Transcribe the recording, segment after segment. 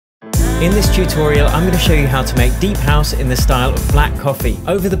In this tutorial, I'm going to show you how to make deep house in the style of black coffee.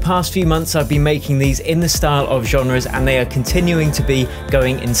 Over the past few months, I've been making these in the style of genres, and they are continuing to be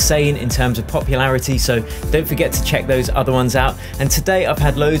going insane in terms of popularity, so don't forget to check those other ones out. And today I've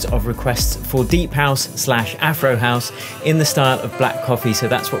had loads of requests for deep house / Afro house in the style of black coffee, so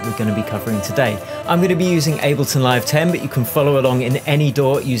that's what we're going to be covering today. I'm going to be using Ableton Live 10, but you can follow along in any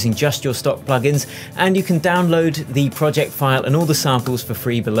DAW using just your stock plugins, and you can download the project file and all the samples for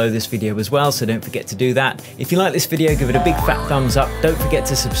free below this video as well, so don't forget to do that. If you like this video, give it a big fat thumbs up. Don't forget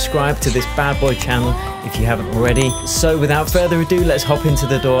to subscribe to this bad boy channel if you haven't already. So without further ado, let's hop into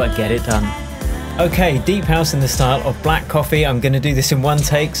the DAW and get it done. Okay, deep house in the style of black coffee. I'm going to do this in one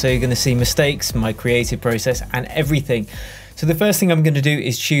take, so you're going to see mistakes, my creative process and everything. So the first thing I'm going to do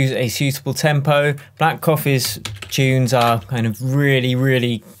is choose a suitable tempo. Black Coffee's tunes are kind of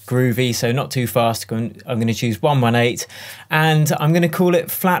really groovy, so not too fast. I'm going to choose 118 and I'm going to call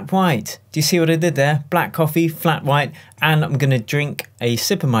it Flat White. Do you see what I did there? Black Coffee, Flat White, and I'm going to drink a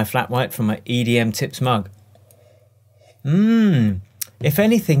sip of my Flat White from my EDM Tips mug. If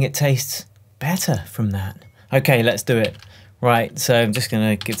anything, it tastes better from that. Okay, let's do it. Right, so I'm just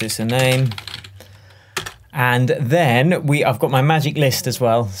going to give this a name. And then I've got my magic list as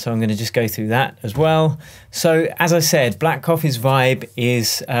well, so I'm going to just go through that as well. So as I said, Black Coffee's vibe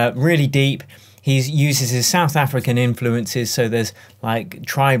is really deep. He uses his South African influences, so there's like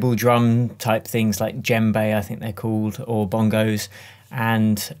tribal drum type things like djembe, I think they're called, or bongos,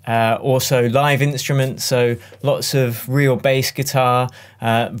 and also live instruments, so lots of real bass guitar,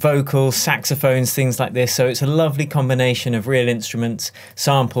 vocals, saxophones, things like this. So it's a lovely combination of real instruments,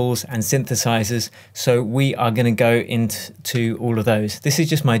 samples and synthesizers. So we are going to go into all of those. This is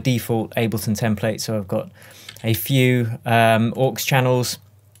just my default Ableton template, so I've got a few aux channels.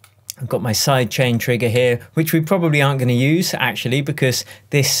 I've got my sidechain trigger here, which we probably aren't going to use actually, because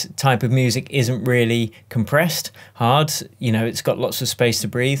this type of music isn't really compressed hard. You know, it's got lots of space to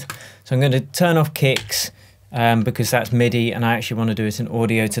breathe. So I'm going to turn off kicks because that's MIDI, and I actually want to do it in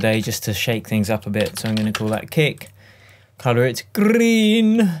audio today just to shake things up a bit. So I'm going to call that kick, color it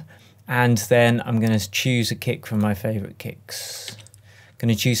green, and then I'm going to choose a kick from my favorite kicks. I'm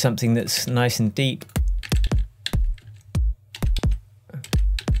going to choose something that's nice and deep,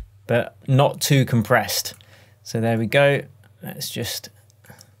 but not too compressed. So there we go. Let's just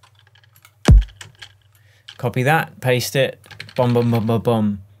copy that, paste it, boom, boom, boom, boom,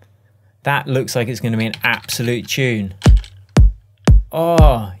 boom. That looks like it's going to be an absolute tune.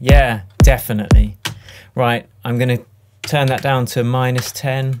 Oh, yeah, definitely. Right, I'm going to turn that down to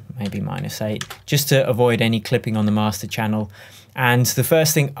 -10, maybe -8, just to avoid any clipping on the master channel. And the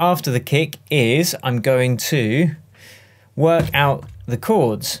first thing after the kick is I'm going to work out the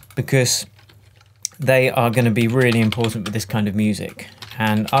chords, because they are going to be really important with this kind of music.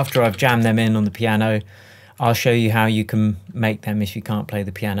 And after I've jammed them in on the piano, I'll show you how you can make them if you can't play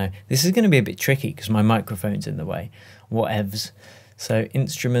the piano. This is going to be a bit tricky because my microphone's in the way. Whatevs. So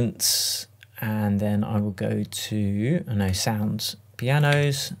instruments, and then I will go to, sounds,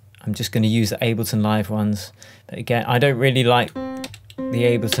 pianos. I'm just going to use the Ableton Live ones. But again, I don't really like the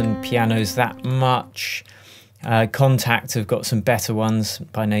Ableton pianos that much. Contact have got some better ones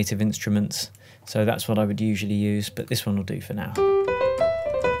by Native Instruments, so that's what I would usually use, but this one will do for now.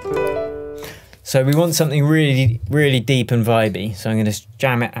 So we want something really deep and vibey, so I'm going to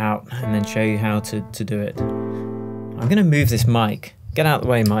jam it out and then show you how to do it. I'm going to move this mic. Get out of the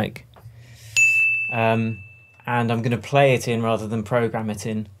way, mic. And I'm going to play it in rather than program it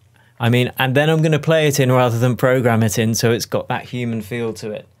in. And then I'm going to play it in rather than program it in, so it's got that human feel to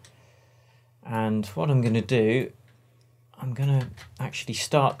it. And what I'm going to do, I'm going to actually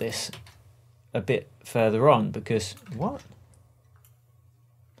start this a bit further on, because I'm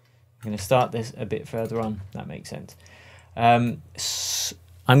going to start this a bit further on. That makes sense. I'm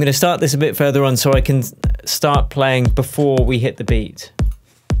going to start this a bit further on so I can start playing before we hit the beat.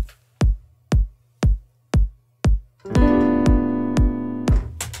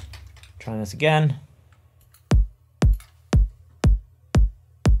 Try this again.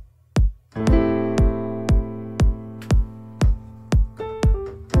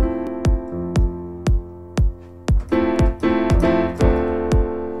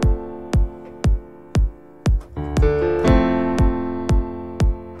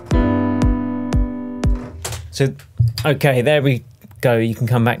 So, okay, there we go. You can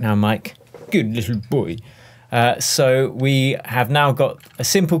come back now, Mike. Good little boy. So we have now got a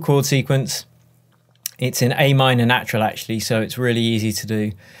simple chord sequence. It's in A minor natural, actually, so it's really easy to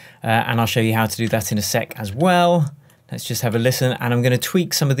do. And I'll show you how to do that in a sec as well. Let's just have a listen, and I'm going to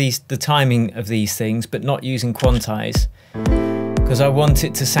tweak some of the timing of these things, but not using quantize, because I want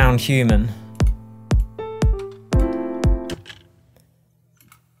it to sound human.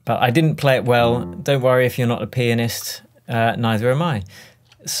 But I didn't play it well. Don't worry if you're not a pianist, neither am I.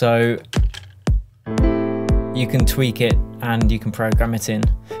 So you can tweak it and you can program it in.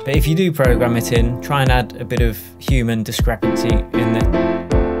 But if you do program it in, try and add a bit of human discrepancy in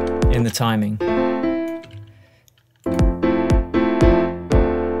the timing.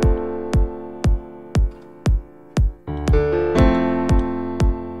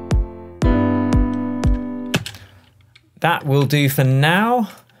 That will do for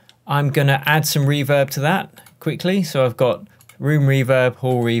now. I'm gonna add some reverb to that quickly. So I've got room reverb,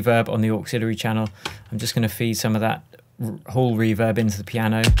 hall reverb on the auxiliary channel. I'm just gonna feed some of that hall reverb into the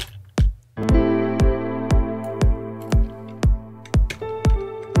piano.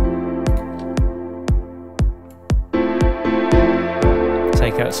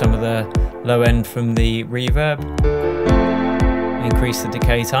 Take out some of the low end from the reverb. Increase the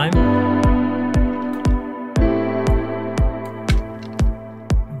decay time.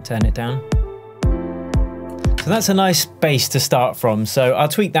 Turn it down. So that's a nice base to start from. So I'll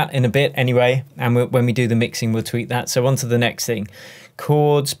tweak that in a bit anyway, and when we do the mixing, we'll tweak that. So on to the next thing.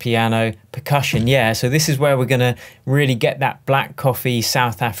 Chords, piano, percussion. Yeah, so this is where we're gonna really get that black coffee,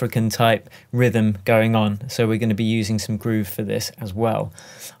 South African type rhythm going on. So we're gonna be using some groove for this as well.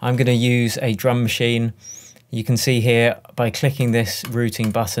 I'm gonna use a drum machine. You can see here by clicking this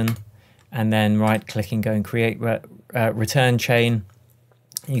routing button and then right clicking, go and create return chain.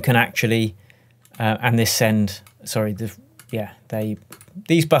 You can actually, and this send, sorry,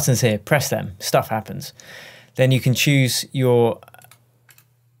 these buttons here, press them, stuff happens. Then you can choose your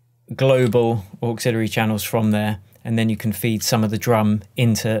global auxiliary channels from there, and then you can feed some of the drum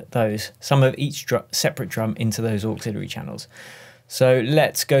into those, some of each separate drum into those auxiliary channels. So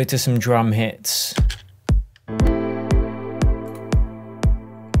let's go to some drum hits.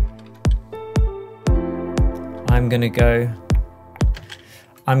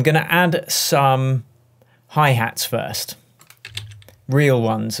 I'm gonna add some hi-hats first. Real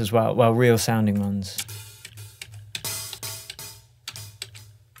ones as well, well, real sounding ones.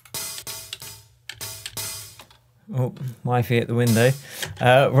 Oh, wifey at the window.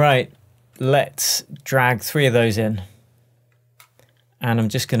 Right, let's drag 3 of those in. And I'm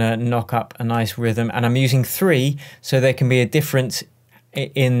just gonna knock up a nice rhythm. And I'm using 3 so there can be a difference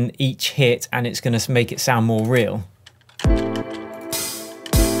in each hit and it's gonna make it sound more real.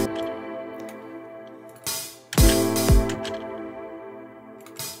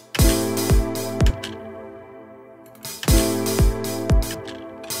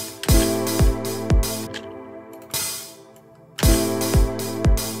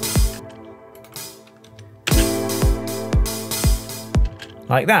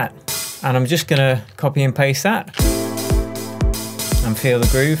 Like that. And I'm just gonna copy and paste that and feel the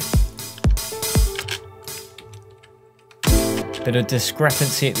groove. Bit of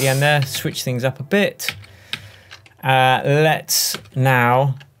discrepancy at the end there, switch things up a bit. Let's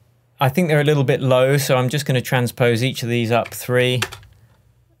now, I think they're a little bit low, so I'm just gonna transpose each of these up 3,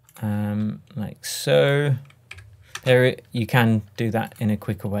 like so. There, you can do that in a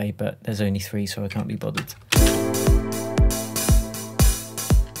quicker way, but there's only 3, so I can't be bothered.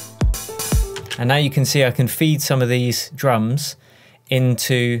 And now you can see I can feed some of these drums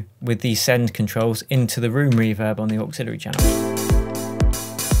into, with these send controls, into the room reverb on the auxiliary channel.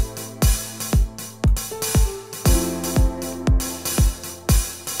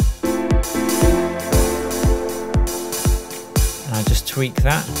 And I'll just tweak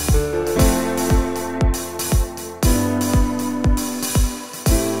that.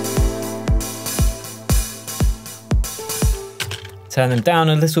 Turn them down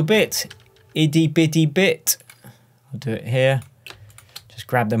a little bit. Itty bitty bit. I'll do it here. Just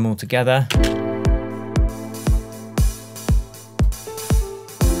grab them all together.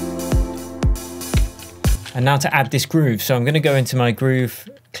 And now to add this groove. So I'm going to go into my groove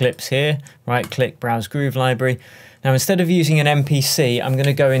clips here, right click, browse groove library. Now instead of using an MPC, I'm going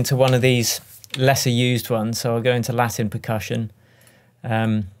to go into one of these lesser used ones. So I'll go into Latin percussion.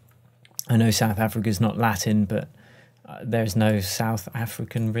 I know South Africa is not Latin, but there's no South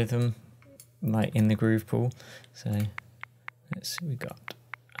African rhythm like in the groove pool. So let's see, we got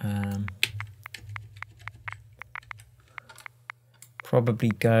probably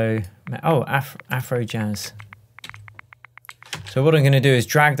go, oh, Afro jazz. So what I'm going to do is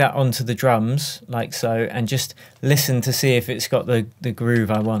drag that onto the drums like so and just listen to see if it's got the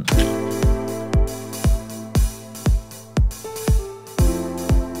groove I want.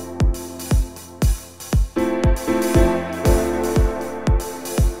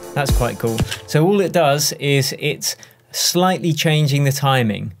 That's quite cool. So all it does is it's slightly changing the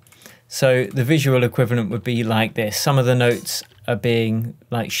timing. So the visual equivalent would be like this. Some of the notes are being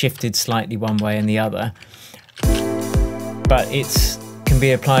like shifted slightly one way and the other, but it can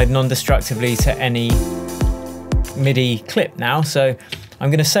be applied non-destructively to any MIDI clip now. So I'm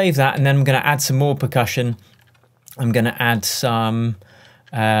going to save that, and then I'm going to add some more percussion. I'm going to add some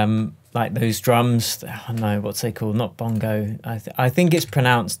like those drums. I don't know what's they called, not bongo. I think it's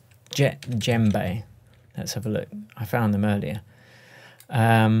pronounced djembe. Let's have a look. I found them earlier.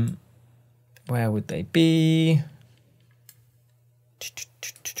 Where would they be?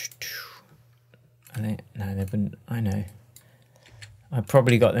 No, they've been. I know. I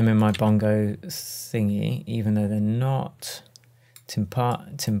probably got them in my bongo thingy, even though they're not.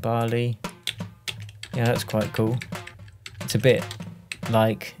 Timbali. Yeah, that's quite cool. It's a bit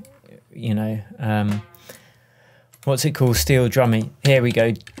like, you know, what's it called? Steel drummy. Here we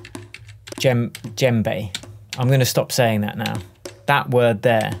go. Djembe. I'm going to stop saying that now. That word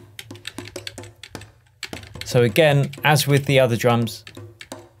there. So again, as with the other drums,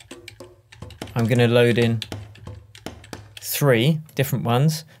 I'm going to load in 3 different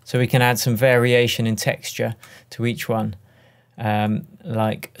ones so we can add some variation in texture to each one,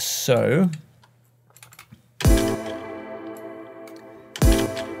 like so.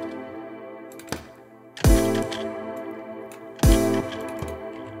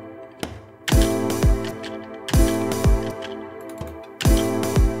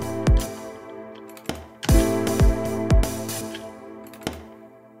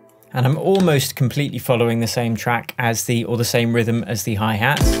 And I'm almost completely following the same track as or the same rhythm as the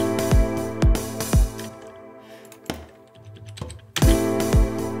hi-hats.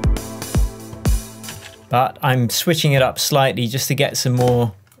 But I'm switching it up slightly just to get some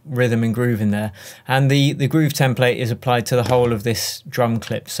more rhythm and groove in there. And the groove template is applied to the whole of this drum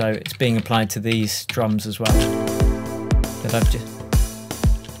clip, so it's being applied to these drums as well. That I've just...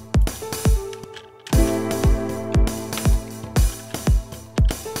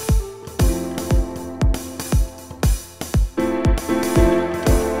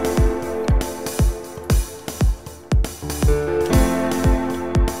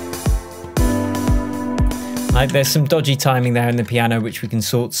 There's some dodgy timing there in the piano, which we can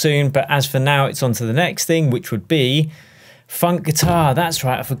sort soon. But as for now, it's on to the next thing, which would be funk guitar. That's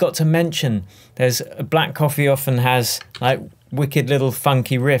right, I forgot to mention. There's Black Coffee often has like wicked little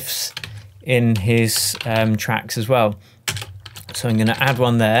funky riffs in his tracks as well. So I'm going to add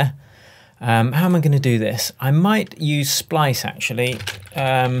one there. How am I going to do this? I might use Splice actually,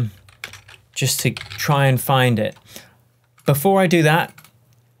 just to try and find it. Before I do that,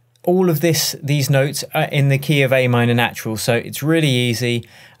 all of these notes are in the key of A minor natural, so it's really easy.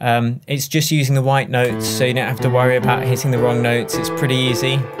 It's just using the white notes, so you don't have to worry about hitting the wrong notes. It's pretty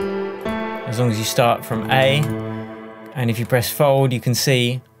easy, as long as you start from A, and if you press fold, you can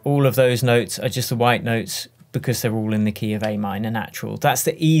see all of those notes are just the white notes because they're all in the key of A minor natural. That's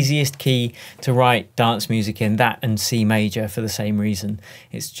the easiest key to write dance music in, that and C major for the same reason.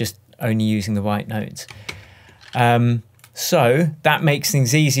 It's just only using the white notes. So that makes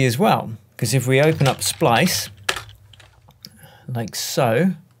things easy as well, because if we open up Splice, like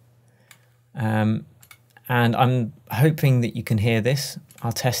so, and I'm hoping that you can hear this,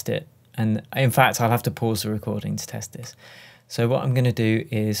 I'll test it. And in fact, I'll have to pause the recording to test this. So what I'm going to do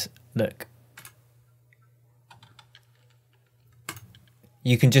is, look,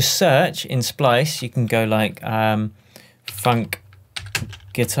 you can just search in Splice, you can go like funk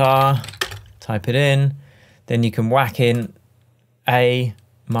guitar, type it in, then you can whack in A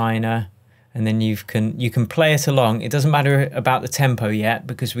minor, and then you can play it along. It doesn't matter about the tempo yet,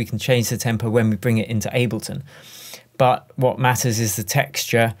 because we can change the tempo when we bring it into Ableton. But what matters is the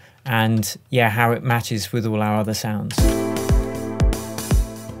texture and, yeah, how it matches with all our other sounds.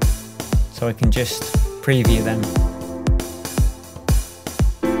 So I can just preview them.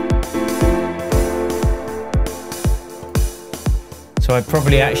 So I'd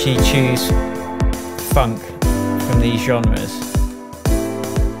probably actually choose funk from these genres.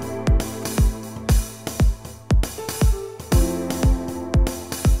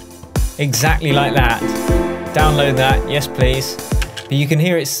 Exactly like that. Download that, yes please. But you can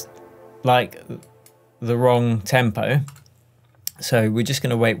hear it's like the wrong tempo. So we're just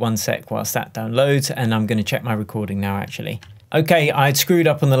going to wait 1 sec whilst that downloads, and I'm going to check my recording now actually. Okay, I'd screwed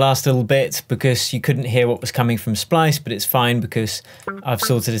up on the last little bit because you couldn't hear what was coming from Splice, but it's fine because I've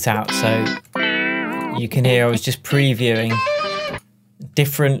sorted it out. So you can hear I was just previewing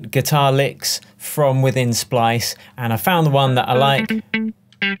different guitar licks from within Splice, and I found the one that I like,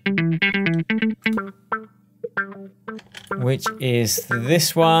 which is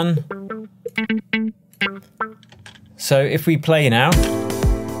this one. So if we play now,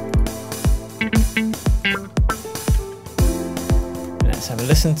 let's have a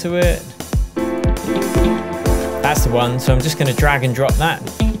listen to it. That's the one. So I'm just going to drag and drop that.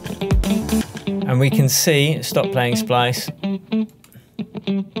 And we can see, stop playing splice.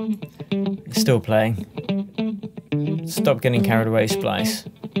 It's still playing. Stop getting carried away, splice.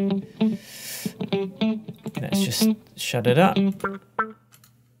 Let's just shut it up.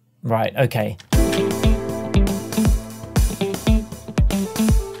 Right, okay.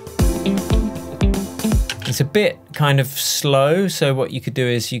 It's a bit kind of slow, so what you could do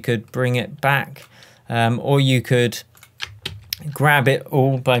is you could bring it back, or you could grab it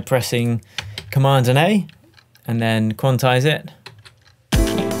all by pressing Command and A, and then quantize it.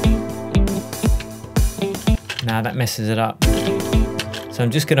 Now that messes it up. So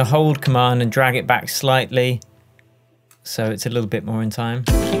I'm just going to hold Command and drag it back slightly, so it's a little bit more in time.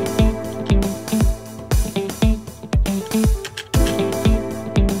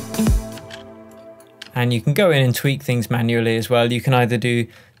 And you can go in and tweak things manually as well. You can either do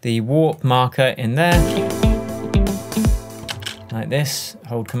the warp marker in there, like this,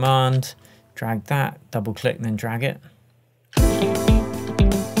 hold Command, drag that, double click, and then drag it.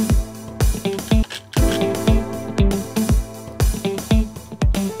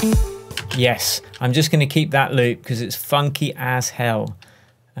 Yes, I'm just going to keep that loop because it's funky as hell.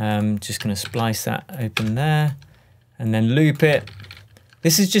 Just going to splice that open there and then loop it.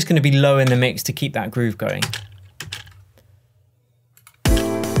 This is just going to be low in the mix to keep that groove going.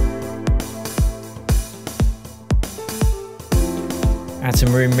 Add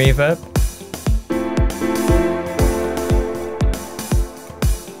some room reverb.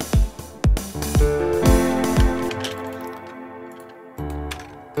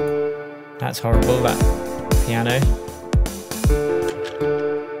 That's horrible, that piano.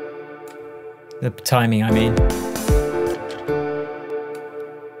 The timing, I mean.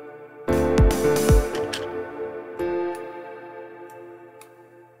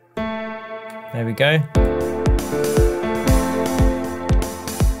 There we go.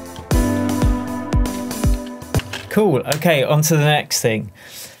 Cool, okay, on to the next thing.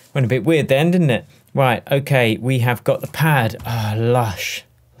 Went a bit weird then, didn't it? Right, okay, we have got the pad. Ah, Lush.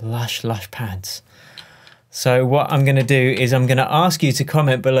 Lush pads. So what I'm going to do is I'm going to ask you to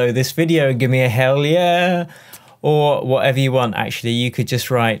comment below this video and give me a hell yeah, or whatever you want. Actually, you could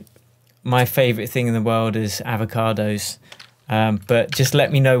just write, my favorite thing in the world is avocados. But just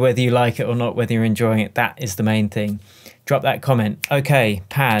let me know whether you like it or not, whether you're enjoying it. That is the main thing. Drop that comment. Okay,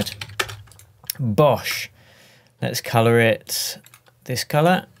 pad. Bosh. Let's color it this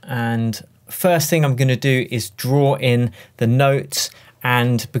color. And first thing I'm going to do is draw in the notes.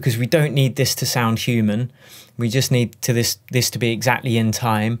 And because we don't need this to sound human, we just need this to be exactly in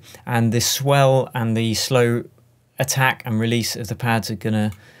time. And the swell and the slow attack and release of the pads are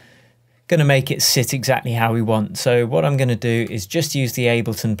gonna make it sit exactly how we want. So what I'm gonna do is just use the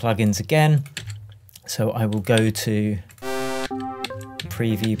Ableton plugins again. So I will go to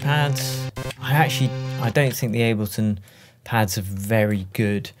preview pads. I don't think the Ableton pads are very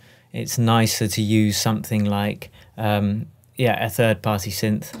good. It's nicer to use something like yeah, a third-party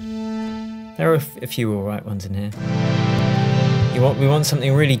synth. There are a few all right ones in here. We want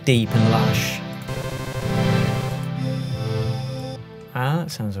something really deep and lush. Ah,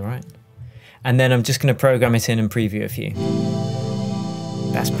 that sounds all right. And then I'm just going to program it in and preview a few.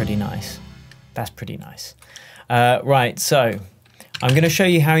 That's pretty nice. That's pretty nice. Right, so I'm going to show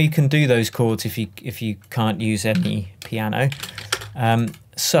you how you can do those chords if you can't use any piano.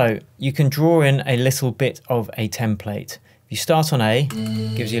 So you can draw in a little bit of a template. You start on A,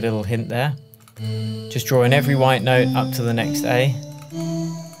 gives you a little hint there. Just draw in every white note up to the next A,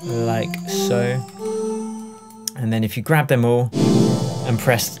 like so. And then if you grab them all and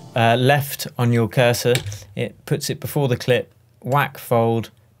press left on your cursor, it puts it before the clip, whack, fold,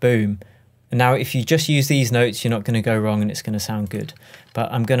 boom. And now if you just use these notes, you're not going to go wrong and it's going to sound good.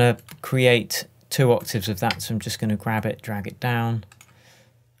 But I'm going to create 2 octaves of that, so I'm just going to grab it, drag it down.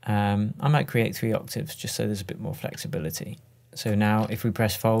 I might create 3 octaves just so there's a bit more flexibility. So now if we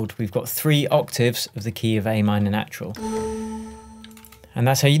press fold, we've got 3 octaves of the key of A minor natural. And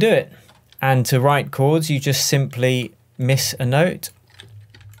that's how you do it. And to write chords, you just simply miss a note,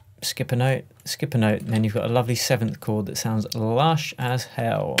 skip a note, and then you've got a lovely 7th chord that sounds lush as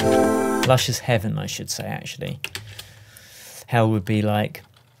hell. Lush as heaven, I should say, actually. Hell would be like...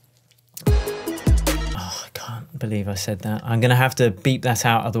 Oh, I can't believe I said that. I'm going to have to beep that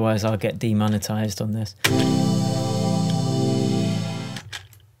out, otherwise I'll get demonetized on this.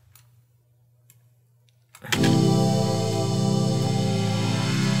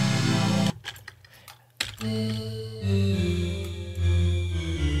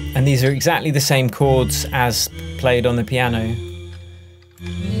 And these are exactly the same chords as played on the piano.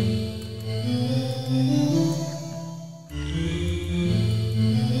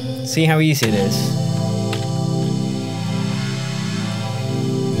 See how easy it is?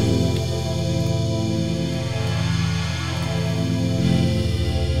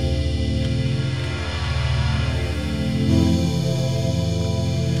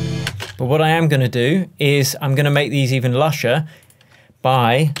 But what I am going to do is I'm going to make these even lusher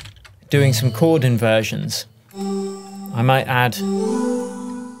by doing some chord inversions. I might add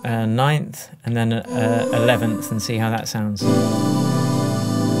a 9th and then a 11th and see how that sounds.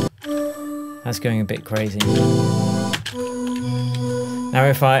 That's going a bit crazy. Now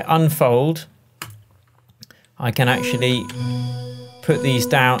if I unfold, I can actually put these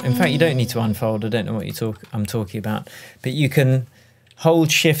down. In fact, you don't need to unfold. I don't know what I'm talking about. But you can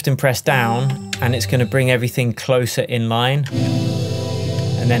hold shift and press down and it's going to bring everything closer in line.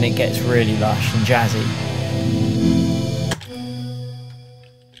 And then it gets really lush and jazzy.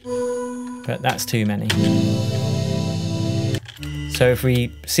 But that's too many. So if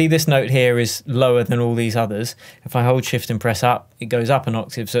we see this note here is lower than all these others, if I hold shift and press up, it goes up an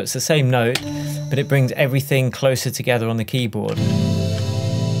octave. So it's the same note, but it brings everything closer together on the keyboard.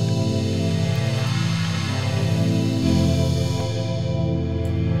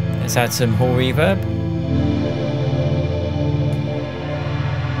 Let's add some hall reverb.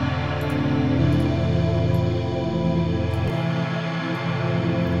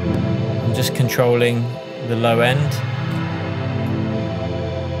 I'm just controlling the low end.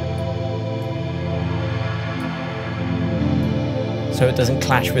 So it doesn't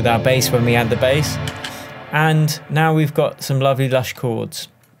clash with our bass when we add the bass. And now we've got some lovely lush chords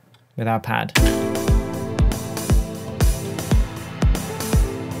with our pad.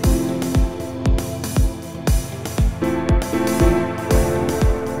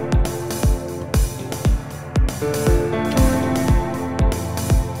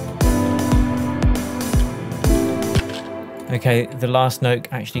 Okay, the last note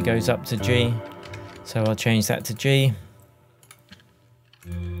actually goes up to G, so I'll change that to G.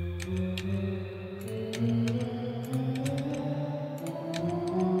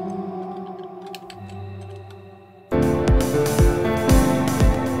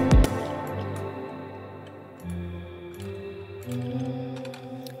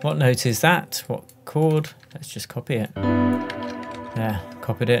 What note is that? What chord? Let's just copy it. There,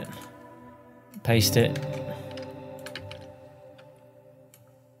 copied it, paste it.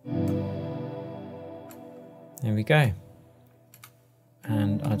 There we go.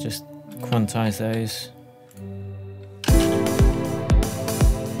 And I'll just quantize those.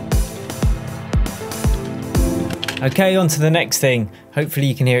 Okay, on to the next thing. Hopefully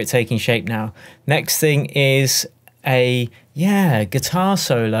you can hear it taking shape now. Next thing is a guitar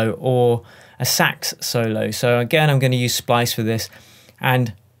solo or a sax solo. So again, I'm going to use Splice for this,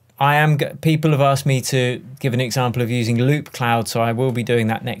 and people have asked me to give an example of using Loop Cloud, so I will be doing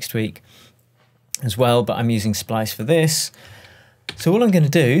that next week as well, but I'm using Splice for this. So all I'm going to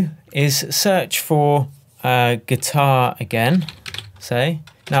do is search for guitar again, say.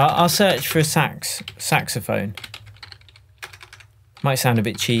 Now I'll search for a saxophone. Might sound a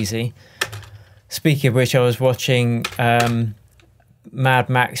bit cheesy. Speaking of which, I was watching Mad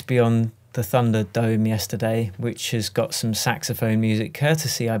Max Beyond the Thunderdome yesterday, which has got some saxophone music,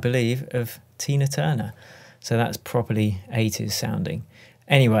 courtesy, I believe, of Tina Turner. So that's properly 80s sounding.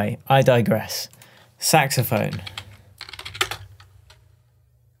 Anyway, I digress. Saxophone.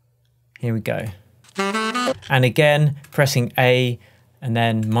 Here we go. And again, pressing A and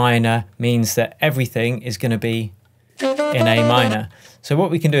then minor means that everything is going to be in A minor. So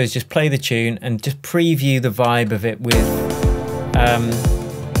what we can do is just play the tune and just preview the vibe of it with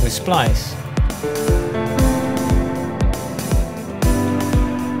Splice.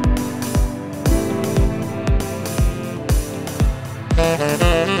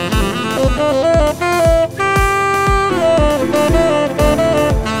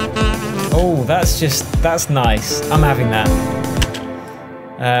 Oh, that's nice. I'm having that.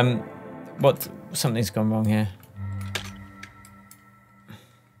 Something's gone wrong here.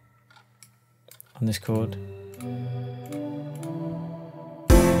 On this chord.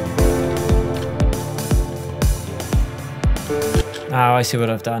 Oh, I see what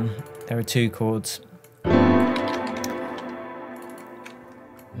I've done. There are two chords in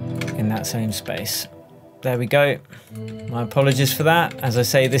that same space. There we go. My apologies for that. As I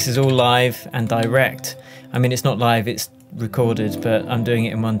say, this is all live and direct. I mean, it's not live, it's recorded, but I'm doing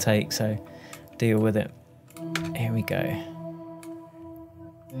it in one take, so deal with it. Here we go.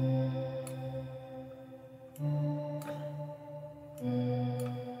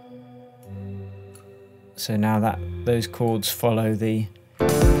 So now that those chords follow the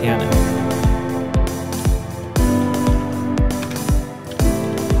piano.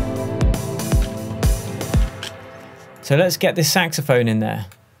 So let's get this saxophone in there,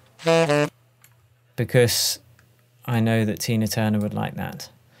 because I know that Tina Turner would like that.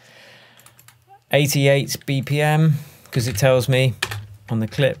 88 BPM, because it tells me on the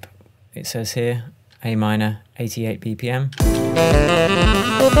clip, it says here, A minor, 88 BPM.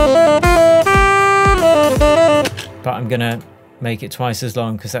 But I'm gonna make it twice as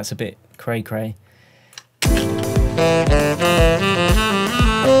long because that's a bit cray-cray.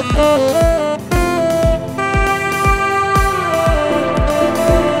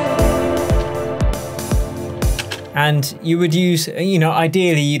 And you would use, you know,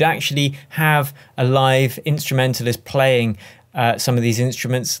 ideally you'd actually have a live instrumentalist playing some of these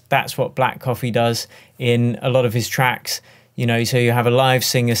instruments. That's what Black Coffee does in a lot of his tracks. You know, so you have a live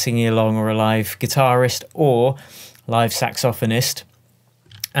singer singing along, or a live guitarist, or live saxophonist.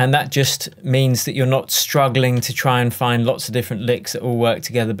 And that just means that you're not struggling to try and find lots of different licks that all work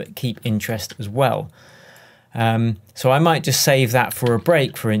together but keep interest as well. So I might just save that for a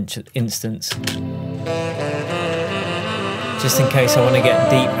break, for instance. Just in case I want to get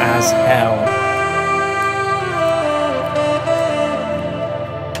deep as hell.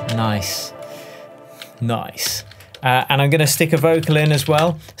 Nice. Nice. And I'm going to stick a vocal in as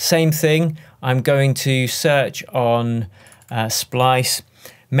well. Same thing. I'm going to search on Splice.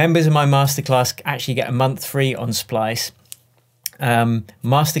 Members of my masterclass actually get a month free on Splice.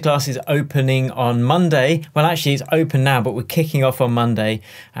 Masterclass is opening on Monday. Well, actually it's open now, but we're kicking off on Monday.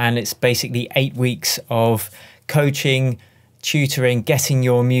 And it's basically 8 weeks of coaching, tutoring, getting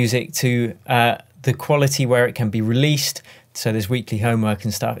your music to the quality where it can be released. So there's weekly homework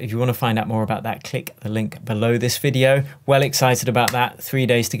and stuff. If you want to find out more about that, click the link below this video. Well excited about that. 3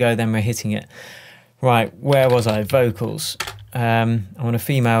 days to go, then we're hitting it. Right, where was I? Vocals. I want a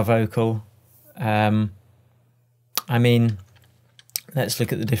female vocal. I mean, let's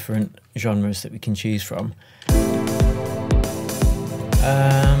look at the different genres that we can choose from.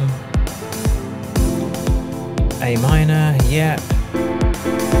 A minor, yeah.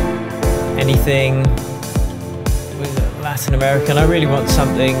 Anything with Latin American. I really want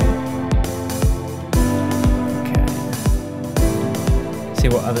something. Okay. See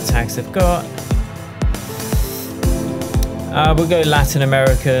what other tags they've got. We'll go Latin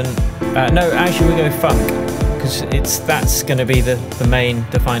American. No, actually we'll go funk, because that's going to be the main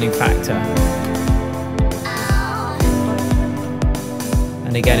defining factor.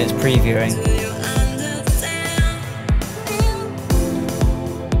 And again, it's previewing.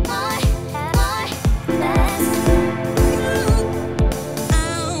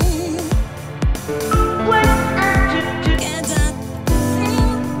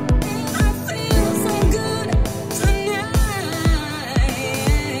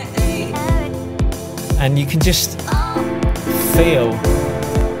 And you can just feel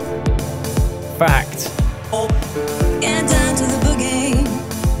fact.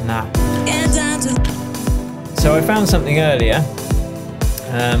 Nah. So I found something earlier.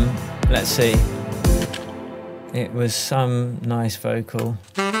 Let's see. It was some nice vocal.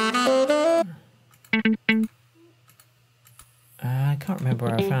 I can't remember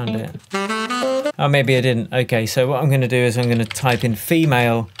where I found it. Oh, maybe I didn't. Okay, so what I'm going to do is I'm going to type in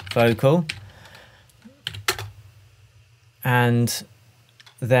female vocal. And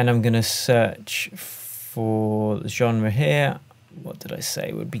then I'm going to search for the genre here. What did I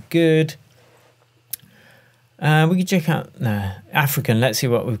say would be good? We could check out African. Let's see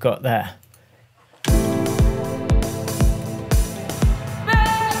what we've got there.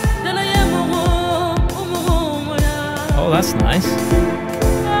 Oh, that's nice.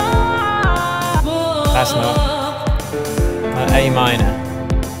 That's not. A minor.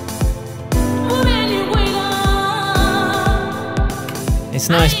 It's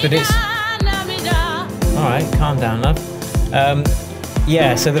nice, but it's... Alright, calm down, love.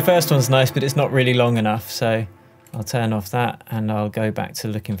 Yeah, so the first one's nice, but it's not really long enough, so I'll turn off that and I'll go back to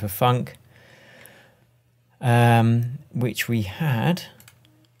looking for funk, which we had.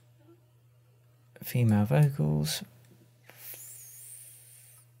 Female vocals.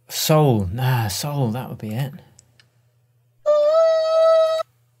 Soul. Soul, that would be it.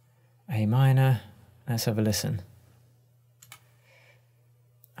 A minor. Let's have a listen.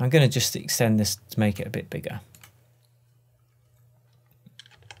 I'm going to just extend this to make it a bit bigger.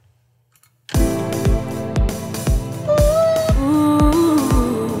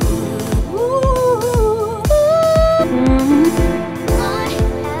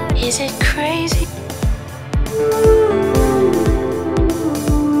 Is it crazy?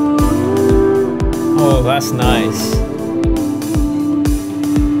 Oh, Oh, that's nice.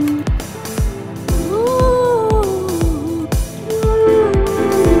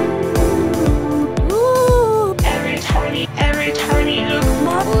 Every time you look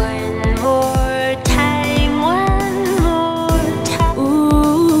one more time, one more time.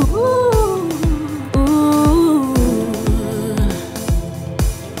 Ooh, ooh, ooh.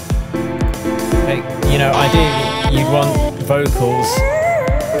 Hey, you know, ideally you'd want vocals.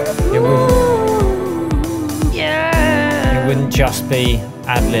 It wouldn't just be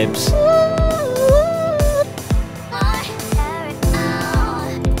ad-libs.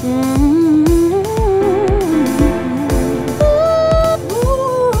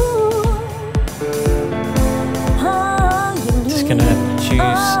 Just gonna choose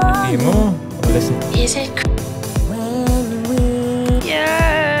a few more. Or listen. Is it when we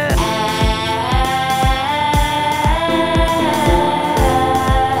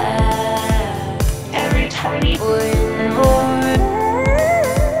every time you one more.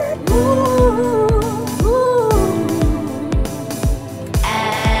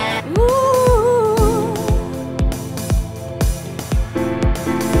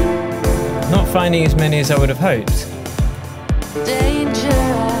 Not finding as many as I would have hoped.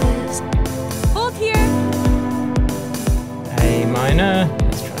 Dangerous. Hold here. A minor.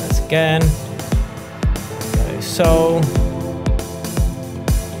 Let's try this again. Go sol.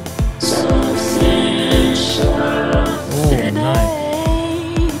 Ooh, nice.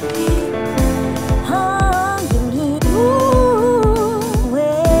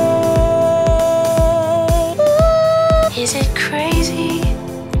 Is it crazy?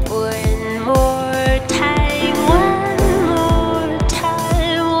 One more time, one more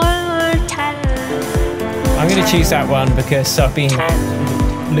time, one more time. I'm going to choose that one because I've been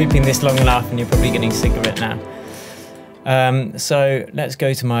looping this long enough and you're probably getting sick of it now. So let's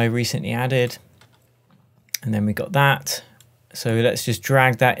go to my recently added, and then we got that. So let's just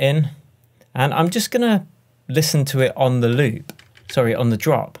drag that in, and I'm just going to listen to it on the loop. Sorry, on the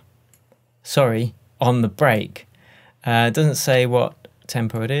drop. Sorry, on the break. It doesn't say what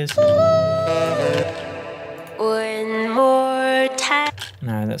tempo it is. One more time.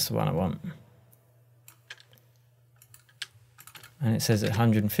 No, that's the one I want. And it says at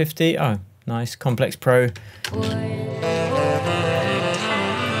 150. Oh, nice. Complex Pro.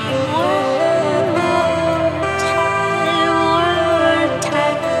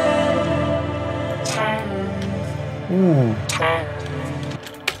 Ooh.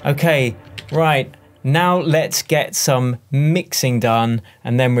 Okay, right. Now let's get some mixing done,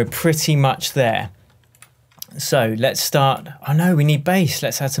 and then we're pretty much there. So let's start. Oh no, we need bass.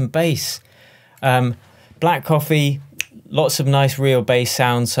 Let's add some bass. Black Coffee, lots of nice real bass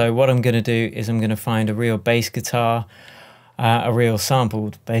sounds. So what I'm going to do is I'm going to find a real bass guitar, a real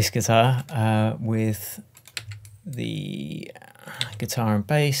sampled bass guitar with the guitar and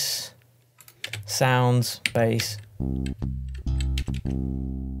bass, sounds, bass.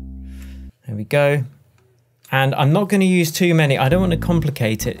 There we go. And I'm not going to use too many. I don't want to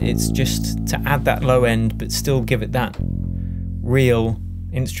complicate it. It's just to add that low end, but still give it that real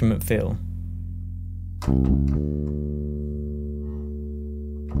instrument feel.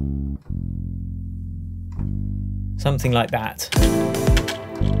 Something like that.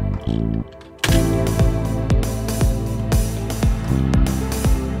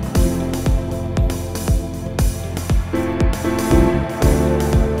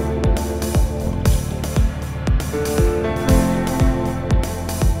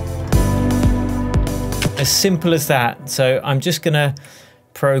 As simple as that. So I'm just going to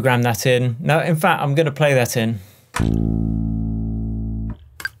program that in. No, in fact, I'm going to play that in.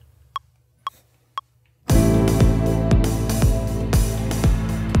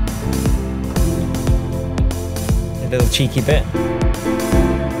 A little cheeky bit.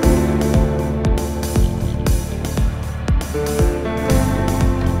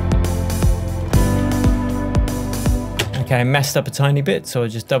 Okay, I messed up a tiny bit, so I'll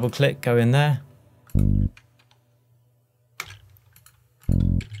just double click, go in there.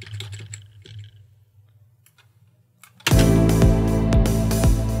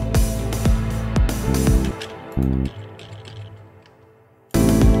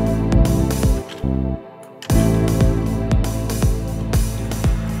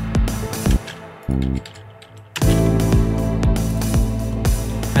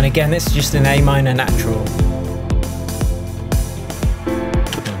 And again, this is just an A minor natural.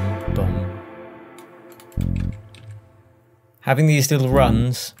 Having these little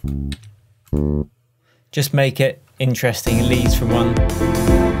runs just make it interesting. It leads from one.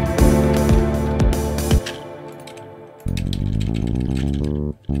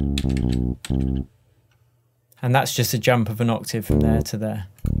 And that's just a jump of an octave from there to there.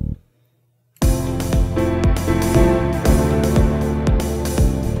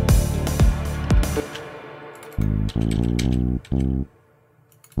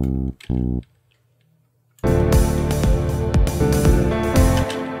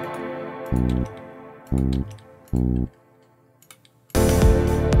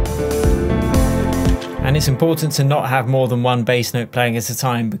 And it's important to not have more than one bass note playing at a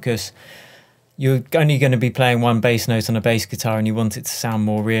time, because you're only going to be playing one bass note on a bass guitar and you want it to sound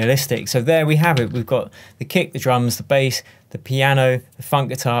more realistic. So there we have it. We've got the kick, the drums, the bass, the piano, the funk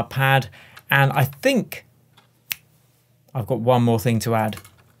guitar, pad, and I think I've got one more thing to add.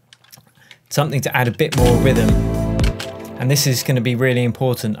 Something to add a bit more rhythm. And this is going to be really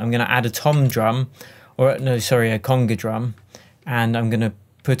important. I'm going to add a tom drum, or no, sorry, a conga drum, and I'm going to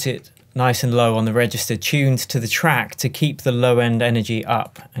put it nice and low on the register, tuned to the track to keep the low end energy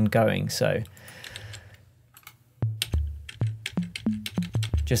up and going. So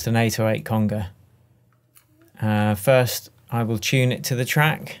just an 808 conga. First, I will tune it to the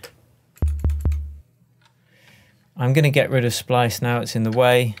track. I'm going to get rid of splice now, it's in the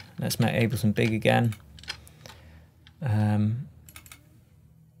way. Let's make Ableton big again.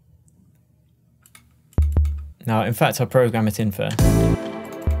 Now, in fact, I'll program it in first.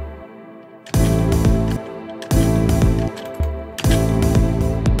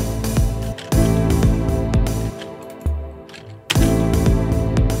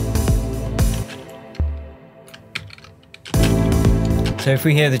 So if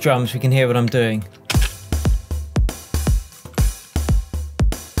we hear the drums, we can hear what I'm doing.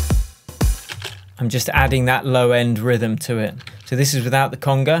 I'm just adding that low end rhythm to it. So this is without the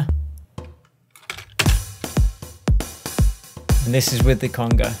conga. And this is with the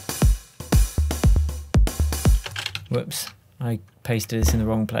conga. Whoops, I pasted this in the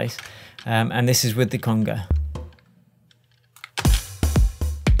wrong place. And this is with the conga.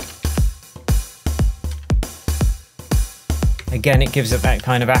 Again, it gives it that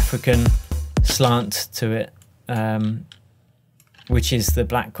kind of African slant to it, which is the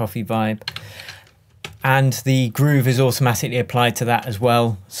Black Coffee vibe. And the groove is automatically applied to that as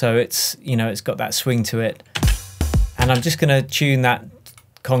well. So it's, you know, it's got that swing to it. And I'm just going to tune that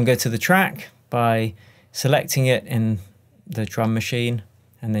conga to the track by selecting it in the drum machine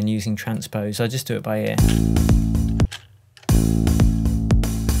and then using transpose. I'll just do it by ear.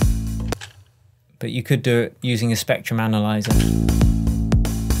 But you could do it using a spectrum analyzer.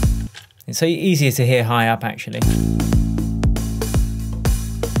 It's easier to hear high up actually.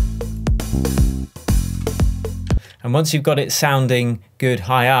 And once you've got it sounding good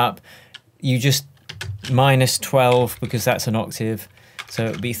high up, you just minus 12 because that's an octave. So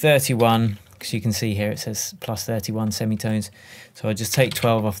it would be 31, because you can see here it says plus 31 semitones. So I just take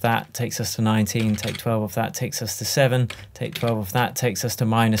 12 off that, takes us to 19, take 12 off that, takes us to 7, take 12 off that, takes us to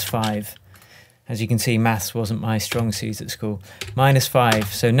minus 5. As you can see, maths wasn't my strong suit at school. Minus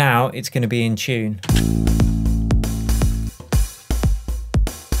 5, so now it's going to be in tune.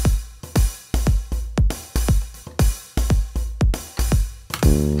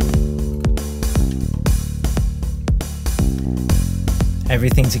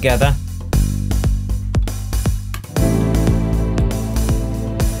 Everything together.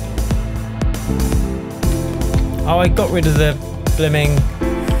 Oh, I got rid of the blimming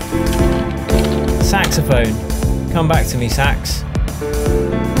saxophone. Come back to me, sax.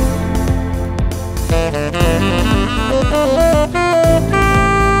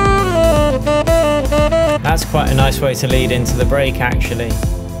 That's quite a nice way to lead into the break, actually.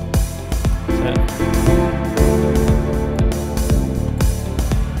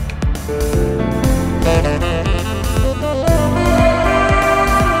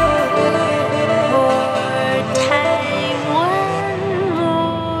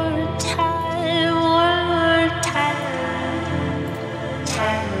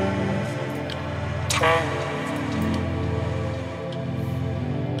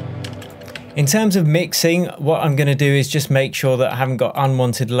 In terms of mixing, what I'm going to do is just make sure that I haven't got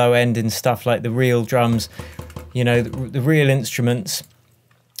unwanted low end in stuff like the real drums, you know, the real instruments,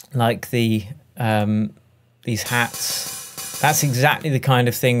 like the these hats. That's exactly the kind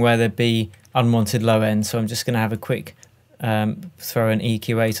of thing where there'd be unwanted low end. So I'm just going to have a quick throw an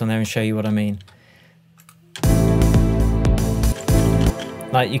EQ8 on there and show you what I mean.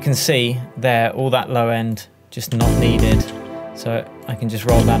 Like you can see there, all that low end just not needed. So I can just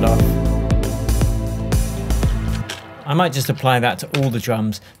roll that off. I might just apply that to all the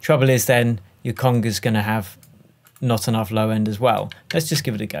drums. Trouble is then your conga's going to have not enough low end as well. Let's just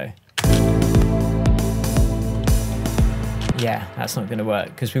give it a go. Yeah, that's not going to work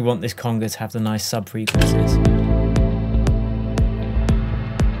because we want this conga to have the nice sub frequencies.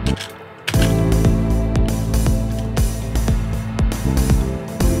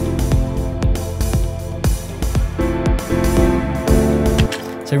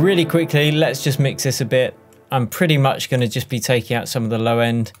 So really quickly, let's just mix this a bit. I'm pretty much going to just be taking out some of the low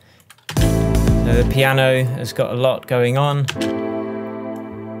end. So the piano has got a lot going on.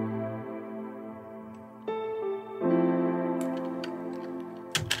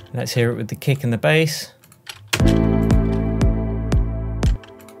 Let's hear it with the kick and the bass.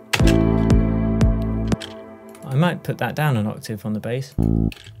 I might put that down an octave on the bass.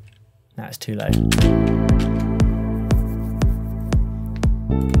 That's too low.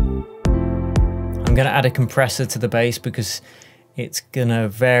 I'm going to add a compressor to the bass because it's going to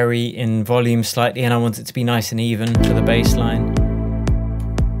vary in volume slightly and I want it to be nice and even for the bass line.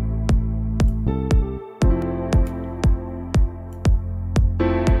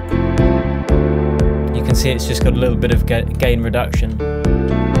 You can see it's just got a little bit of gain reduction.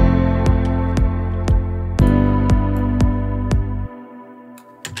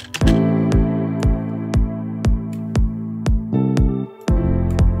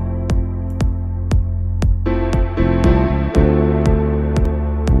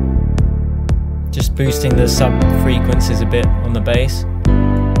 Just boosting the sub frequencies a bit on the bass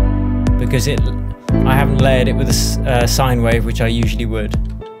because I haven't layered it with a sine wave, which I usually would.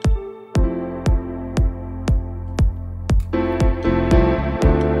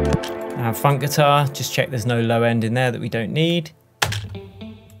 Now funk guitar, just check there's no low end in there that we don't need.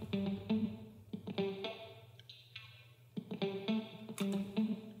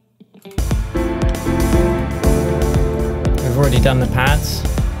 We've already done the pads.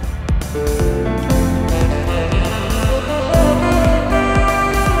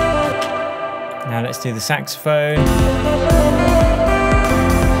 Now let's do the saxophone.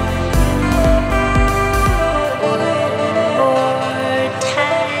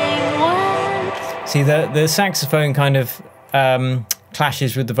 See, the saxophone kind of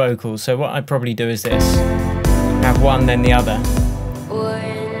clashes with the vocals, so what I'd probably do is this. Have one, then the other.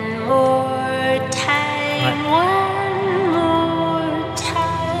 One more time, Right. one more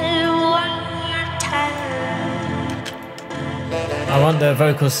time, one more time. I want the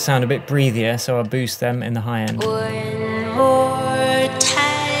vocals to sound a bit breathier, so I'll boost them in the high end. One more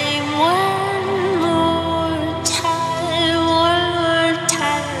time, one more time, one more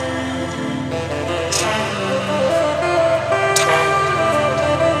time.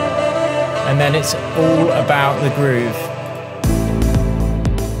 And then it's all about the groove.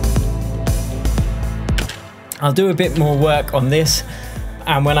 I'll do a bit more work on this,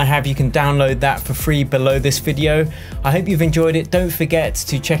 and when I have, you can download that for free below this video. I hope you've enjoyed it. Don't forget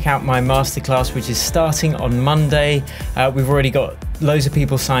to check out my masterclass, which is starting on Monday. We've already got loads of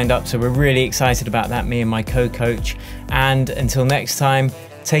people signed up, so we're really excited about that, me and my co-coach. And until next time,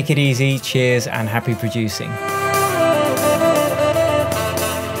 take it easy, cheers, and happy producing.